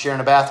 guys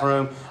sharing a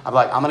bathroom. I'm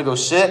like, I'm going to go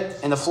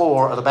sit in the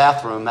floor of the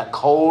bathroom, that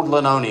cold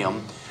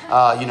linoleum,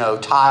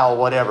 tile,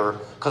 whatever,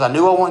 because I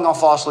knew I wasn't going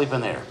to fall asleep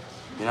in there,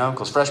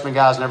 because freshman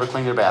guys never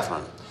clean their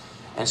bathroom.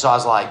 And so I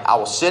was like, I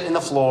will sit in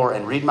the floor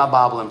and read my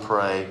Bible and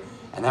pray,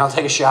 and then I'll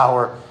take a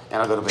shower,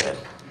 and I'll go to bed.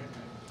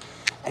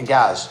 And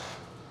guys,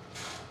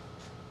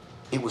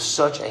 it was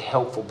such a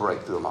helpful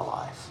breakthrough in my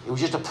life. It was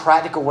just a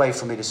practical way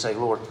for me to say,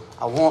 Lord,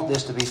 I want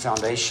this to be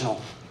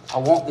foundational. I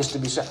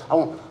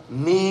want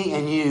me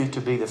and you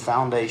to be the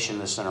foundation,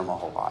 the center of my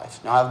whole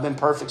life. Now, I've been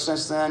perfect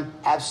since then?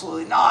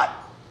 Absolutely not.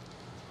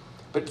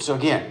 But so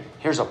again,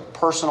 here's a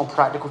personal,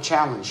 practical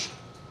challenge.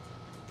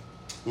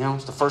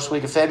 It's the first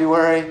week of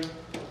February.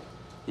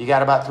 You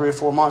got about 3 or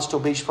 4 months till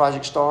Beach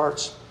Project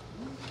starts.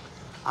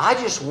 I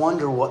just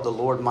wonder what the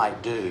Lord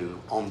might do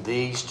on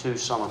these 2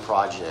 summer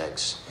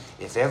projects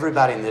if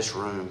everybody in this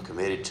room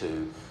committed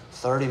to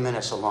 30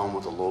 minutes alone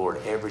with the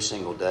Lord every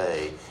single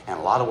day. And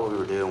a lot of what we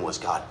were doing was,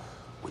 God,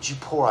 would you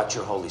pour out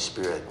your Holy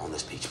Spirit on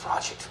this beach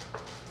project?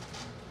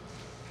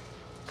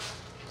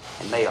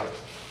 And may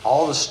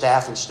all the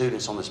staff and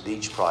students on this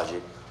beach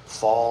project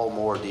fall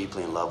more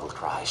deeply in love with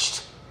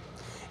Christ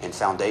in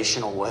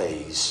foundational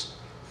ways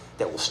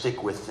that will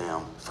stick with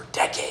them for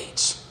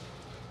decades.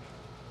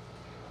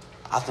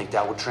 I think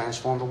that would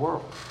transform the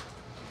world.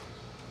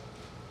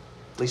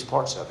 At least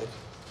parts of it.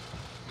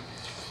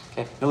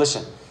 Okay, now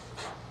listen.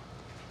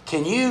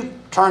 Can you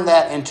turn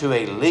that into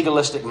a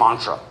legalistic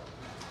mantra?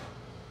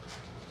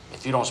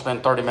 If you don't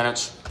spend 30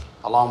 minutes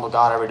alone with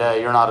God every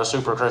day, you're not a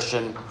super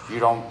Christian. You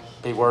don't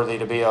be worthy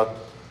to be a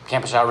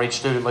campus outreach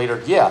student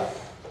leader. Yeah.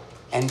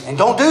 And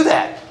don't do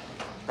that.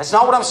 That's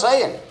not what I'm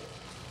saying.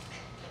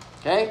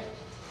 Okay?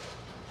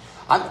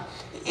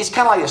 It's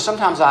kind of like this.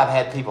 Sometimes I've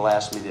had people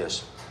ask me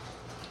this.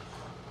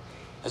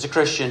 As a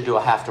Christian, do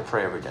I have to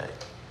pray every day?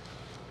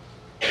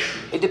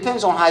 It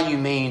depends on how you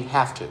mean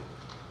have to.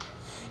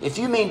 If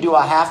you mean do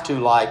I have to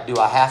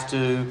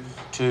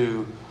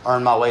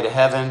earn my way to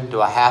heaven?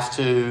 Do I have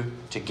to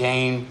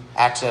gain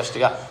access to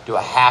God? Do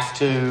I have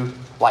to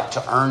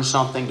earn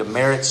something, to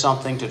merit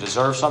something, to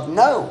deserve something?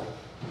 No.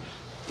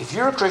 If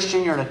you're a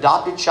Christian, you're an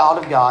adopted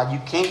child of God, you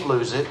can't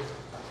lose it.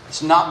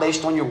 It's not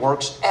based on your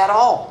works at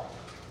all.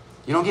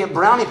 You don't get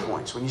brownie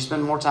points when you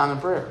spend more time in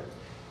prayer.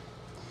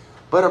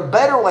 But a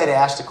better way to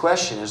ask the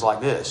question is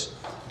like this.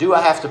 Do I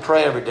have to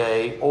pray every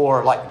day?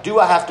 Or do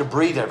I have to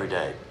breathe every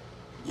day?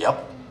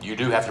 Yep. You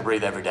do have to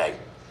breathe every day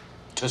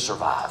to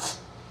survive.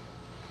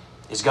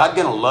 Is God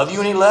going to love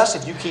you any less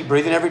if you keep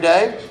breathing every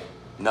day?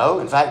 No,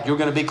 in fact, you're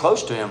going to be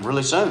close to Him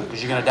really soon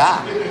because you're going to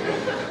die.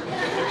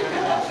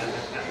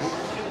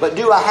 But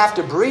do I have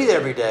to breathe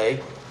every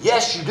day?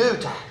 Yes, you do,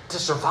 to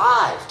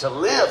survive, to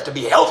live, to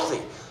be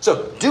healthy.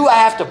 So do I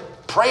have to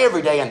pray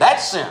every day in that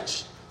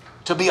sense?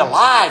 To be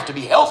alive, to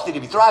be healthy, to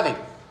be thriving?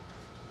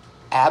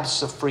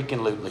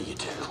 Abso-freaking-lutely you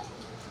do.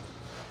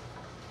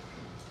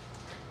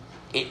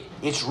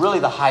 It's really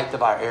the height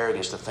of our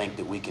arrogance to think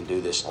that we can do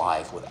this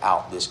life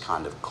without this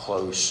kind of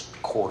close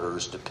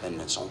quarters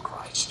dependence on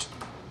Christ.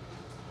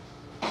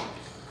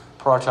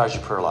 Prioritize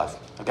your prayer life.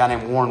 A guy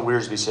named Warren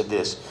Wiersbe said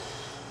this: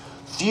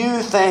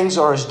 few things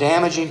are as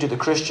damaging to the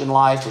Christian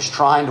life as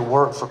trying to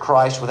work for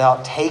Christ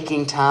without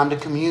taking time to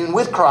commune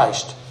with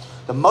Christ.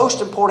 The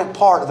most important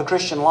part of the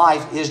Christian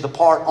life is the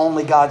part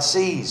only God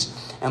sees.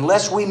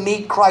 Unless we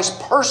meet Christ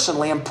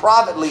personally and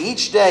privately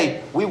each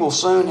day, we will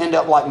soon end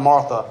up like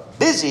Martha,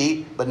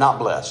 busy but not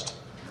blessed.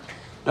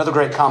 Another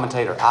great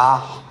commentator,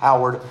 I.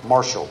 Howard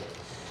Marshall.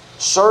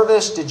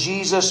 Service to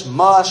Jesus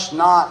must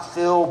not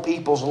fill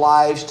people's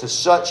lives to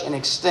such an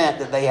extent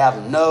that they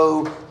have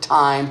no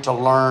time to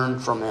learn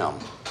from Him.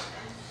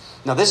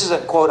 Now, this is a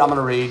quote I'm going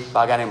to read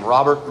by a guy named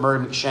Robert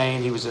Murray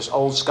McShane. He was this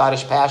old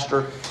Scottish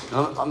pastor.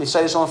 Let me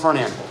say this on the front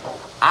end.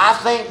 I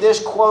think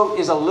this quote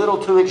is a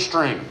little too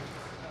extreme.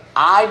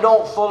 I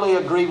don't fully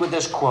agree with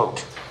this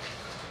quote.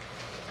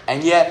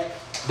 And yet,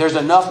 there's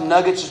enough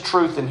nuggets of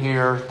truth in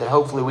here that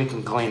hopefully we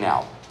can glean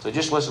out. So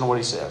just listen to what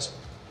he says.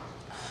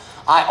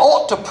 I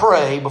ought to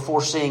pray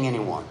before seeing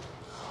anyone.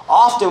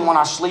 Often when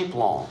I sleep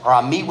long, or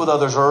I meet with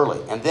others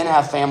early, and then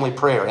have family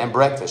prayer and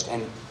breakfast,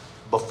 and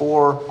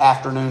before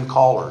afternoon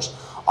callers.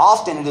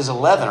 Often it is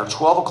 11 or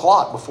 12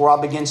 o'clock before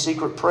I begin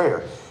secret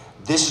prayer.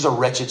 This is a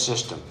wretched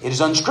system. It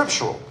is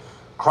unscriptural.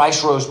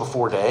 Christ rose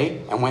before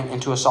day and went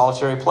into a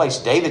solitary place.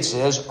 David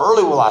says,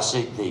 early will I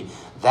seek thee.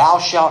 Thou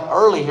shalt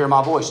early hear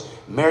my voice.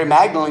 Mary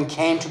Magdalene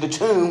came to the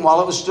tomb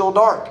while it was still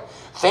dark.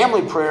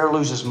 Family prayer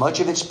loses much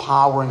of its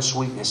power and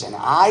sweetness, and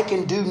I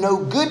can do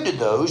no good to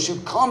those who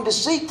come to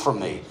seek from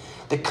me.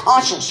 The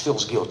conscience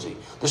feels guilty,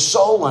 the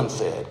soul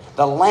unfed,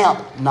 the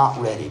lamp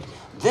not readied.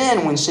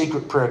 Then when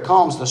secret prayer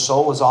comes, the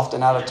soul is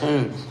often out of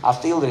tune. I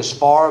feel it is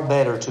far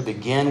better to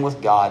begin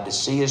with God, to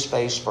see His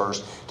face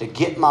first, to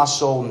get my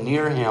soul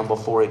near Him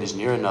before it is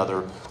near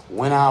another.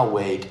 When I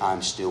awake,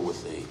 I'm still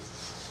with Thee.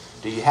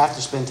 Do you have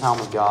to spend time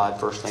with God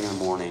first thing in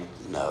the morning?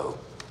 No.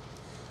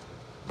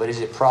 But is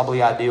it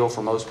probably ideal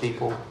for most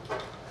people?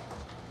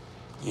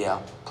 Yeah,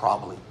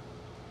 probably.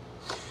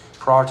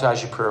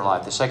 Prioritize your prayer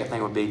life. The second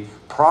thing would be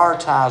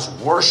prioritize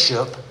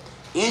worship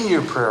in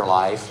your prayer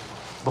life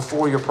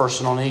before your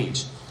personal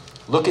needs.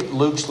 Look at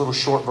Luke's little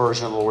short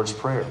version of the Lord's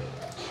Prayer.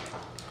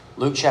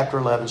 Luke chapter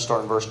 11,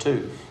 starting verse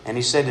 2. And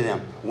He said to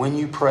them, when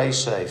you pray,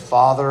 say,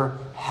 Father,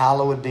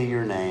 hallowed be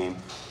your name,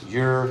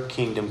 your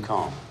kingdom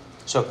come.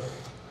 So,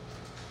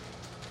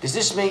 does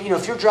this mean,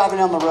 if you're driving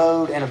down the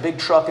road and a big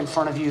truck in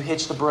front of you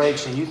hits the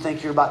brakes and you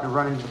think you're about to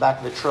run into the back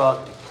of the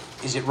truck,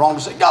 is it wrong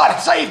to say, God,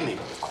 save me?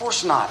 Of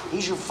course not.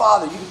 He's your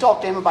Father. You can talk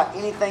to Him about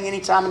anything,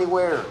 anytime,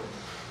 anywhere.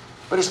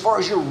 But as far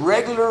as your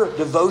regular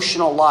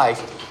devotional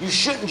life, you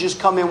shouldn't just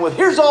come in with,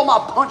 here's all my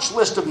punch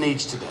list of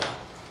needs today.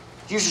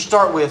 You should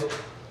start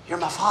with, you're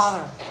my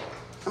Father.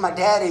 You're my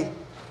Daddy.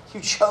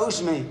 You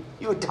chose me.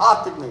 You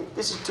adopted me.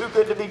 This is too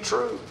good to be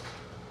true.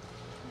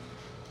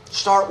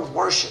 Start with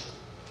worship.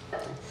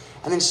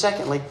 And then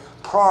secondly,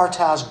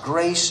 prioritize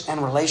grace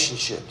and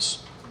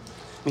relationships.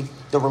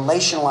 The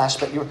relational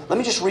aspect. Let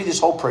me just read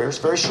this whole prayer. It's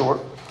very short,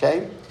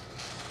 okay?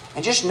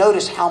 And just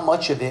notice how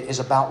much of it is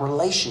about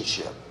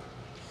relationship.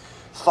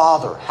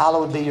 Father,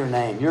 hallowed be your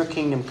name. Your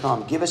kingdom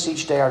come. Give us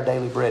each day our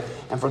daily bread.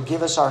 And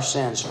forgive us our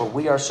sins, for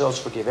we ourselves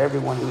forgive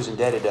everyone who is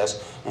indebted to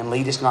us. And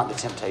lead us not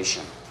into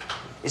temptation.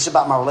 It's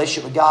about my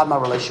relationship with God, my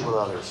relationship with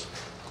others.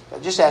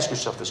 Just ask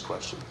yourself this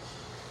question.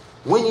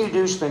 When you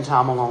do spend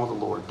time alone with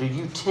the Lord, do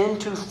you tend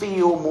to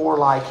feel more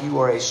like you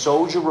are a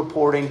soldier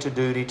reporting to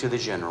duty to the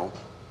general?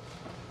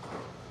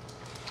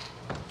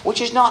 Which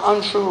is not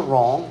untrue or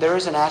wrong. There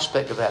is an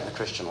aspect of that in the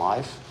Christian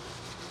life.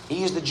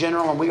 He is the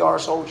general and we are a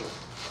soldier.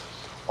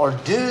 Or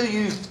do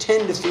you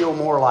tend to feel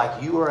more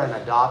like you are an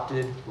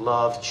adopted,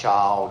 loved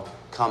child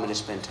coming to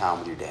spend time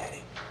with your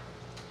daddy?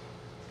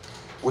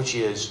 Which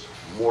is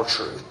more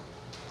true.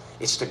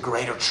 It's the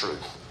greater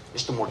truth.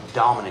 It's the more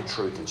dominant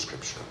truth in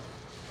Scripture.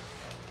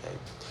 Okay?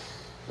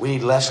 We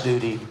need less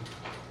duty.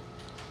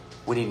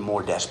 We need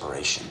more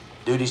desperation.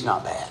 Duty's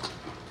not bad.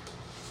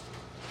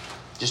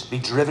 Just be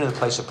driven to the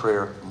place of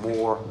prayer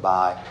more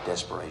by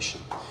desperation.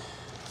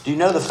 Do you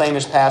know the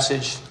famous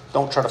passage?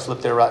 Don't try to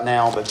flip there right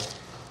now, but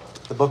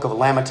the book of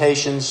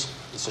Lamentations.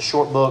 It's a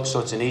short book, so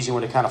it's an easy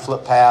one to kind of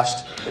flip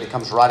past, but it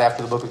comes right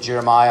after the book of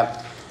Jeremiah.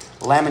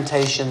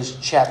 Lamentations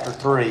chapter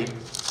 3. It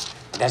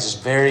has this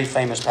very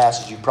famous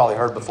passage you've probably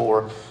heard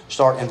before.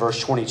 Start in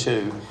verse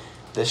 22.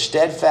 The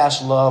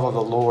steadfast love of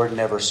the Lord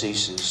never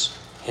ceases.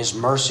 His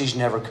mercies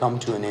never come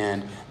to an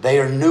end. They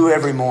are new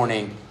every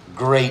morning.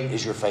 Great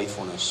is your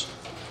faithfulness.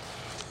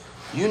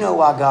 You know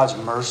why God's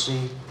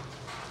mercy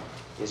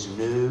is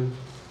new?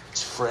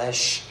 It's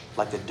fresh,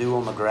 like the dew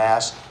on the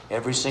grass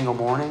every single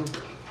morning.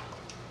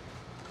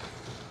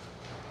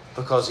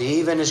 Because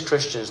even as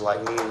Christians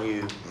like me and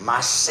you, my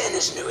sin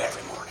is new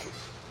every morning.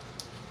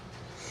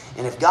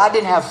 And if God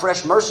didn't have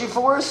fresh mercy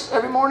for us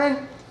every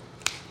morning,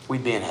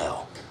 we'd be in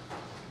hell.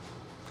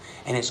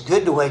 And it's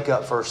good to wake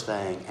up first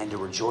thing and to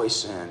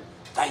rejoice in,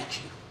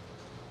 thank you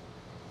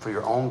for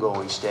your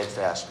ongoing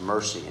steadfast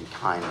mercy and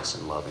kindness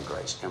and love and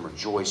grace. And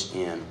rejoice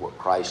in what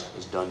Christ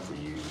has done for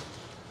you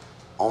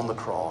on the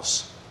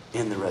cross,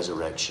 in the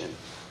resurrection,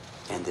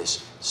 and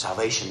this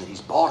salvation that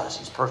He's bought us,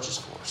 He's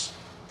purchased for us,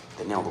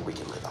 that now that we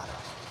can live out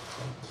of.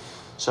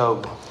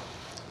 So,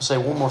 I'll say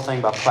one more thing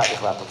about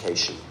practical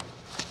application,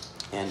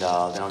 and then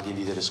I'll give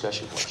you the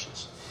discussion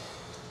questions.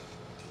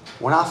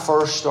 When I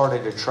first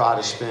started to try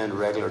to spend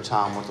regular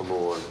time with the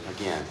Lord,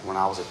 again, when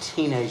I was a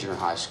teenager in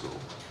high school,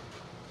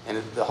 and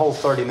the whole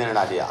 30-minute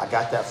idea, I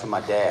got that from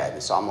my dad.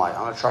 And so I'm like,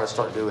 I'm going to try to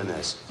start doing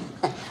this.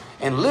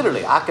 And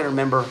literally, I can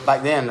remember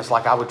back then, it's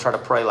like I would try to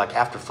pray like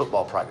after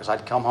football practice.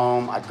 I'd come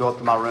home, I'd go up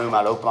to my room,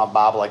 I'd open my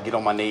Bible, I'd get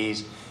on my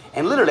knees.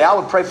 And literally, I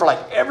would pray for like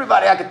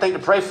everybody I could think to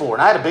pray for.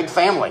 And I had a big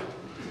family.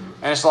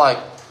 And it's like,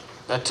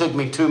 that took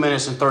me 2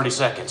 minutes and 30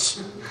 seconds.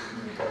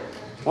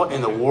 What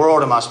in the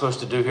world am I supposed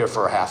to do here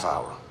for a half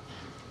hour?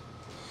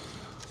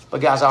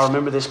 But guys, I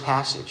remember this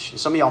passage. And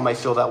some of y'all may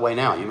feel that way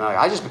now. You know,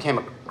 I just became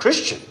a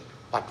Christian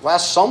like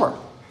last summer.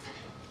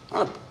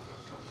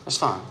 That's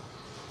fine.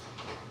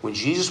 When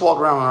Jesus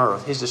walked around on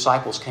earth, His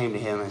disciples came to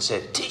Him and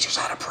said, teach us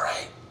how to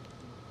pray.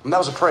 And that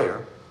was a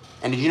prayer.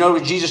 And did you know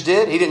what Jesus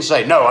did? He didn't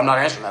say, no, I'm not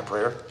answering that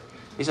prayer.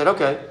 He said,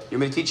 okay, you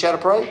want me to teach you how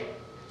to pray?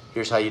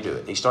 Here's how you do it.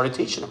 And He started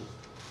teaching them.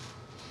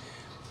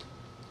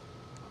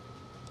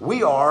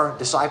 We are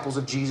disciples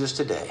of Jesus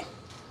today.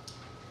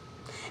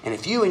 And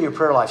if you in your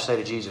prayer life say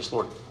to Jesus,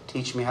 Lord,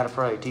 teach me how to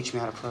pray, teach me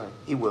how to pray,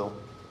 He will.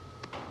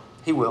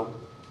 He will.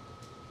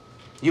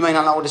 You may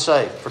not know what to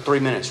say for 3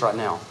 minutes right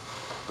now.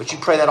 But you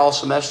pray that all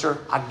semester,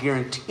 I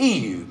guarantee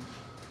you,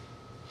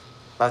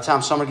 by the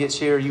time summer gets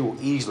here, you will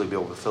easily be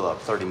able to fill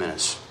up 30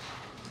 minutes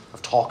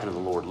of talking to the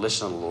Lord,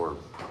 listening to the Lord,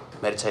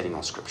 meditating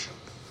on Scripture.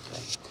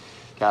 Okay?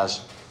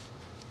 Guys,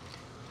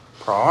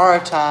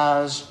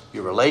 prioritize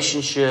your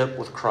relationship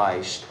with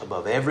Christ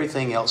above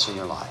everything else in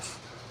your life.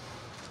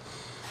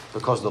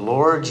 Because the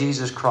Lord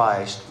Jesus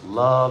Christ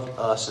loved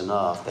us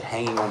enough that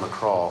hanging on the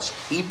cross,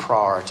 He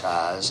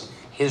prioritized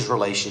His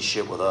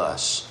relationship with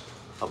us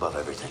above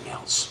everything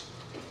else.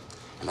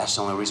 And that's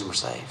the only reason we're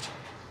saved.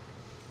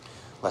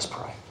 Let's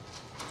pray.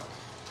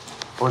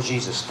 Lord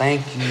Jesus, thank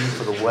you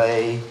for the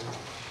way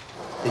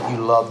that you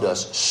loved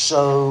us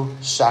so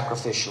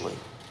sacrificially.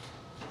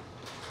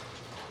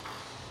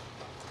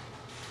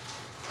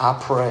 I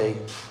pray,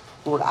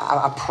 Lord,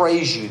 I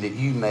praise you that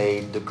you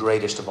made the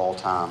greatest of all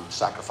time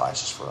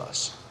sacrifices for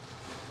us.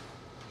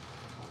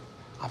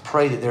 I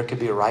pray that there could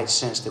be a right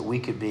sense that we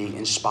could be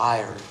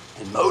inspired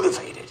and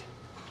motivated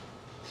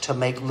to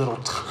make little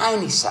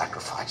tiny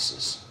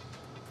sacrifices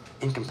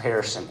in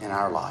comparison in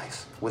our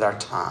life, with our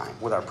time,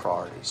 with our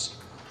priorities,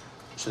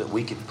 so that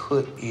we could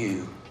put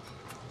you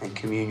in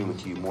communion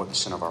with you more at the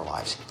center of our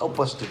lives. Help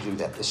us to do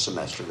that this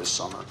semester, this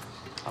summer.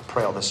 I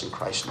pray all this in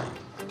Christ's name.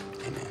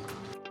 Amen.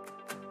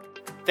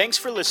 Thanks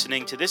for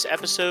listening to this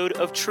episode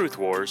of Truth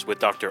Wars with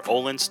Dr.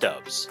 Olin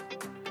Stubbs.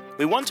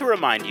 We want to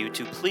remind you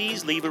to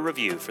please leave a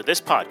review for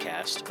this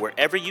podcast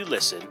wherever you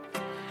listen,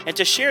 and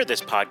to share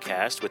this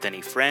podcast with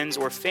any friends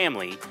or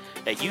family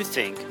that you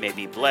think may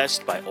be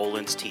blessed by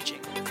Olin's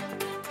teaching.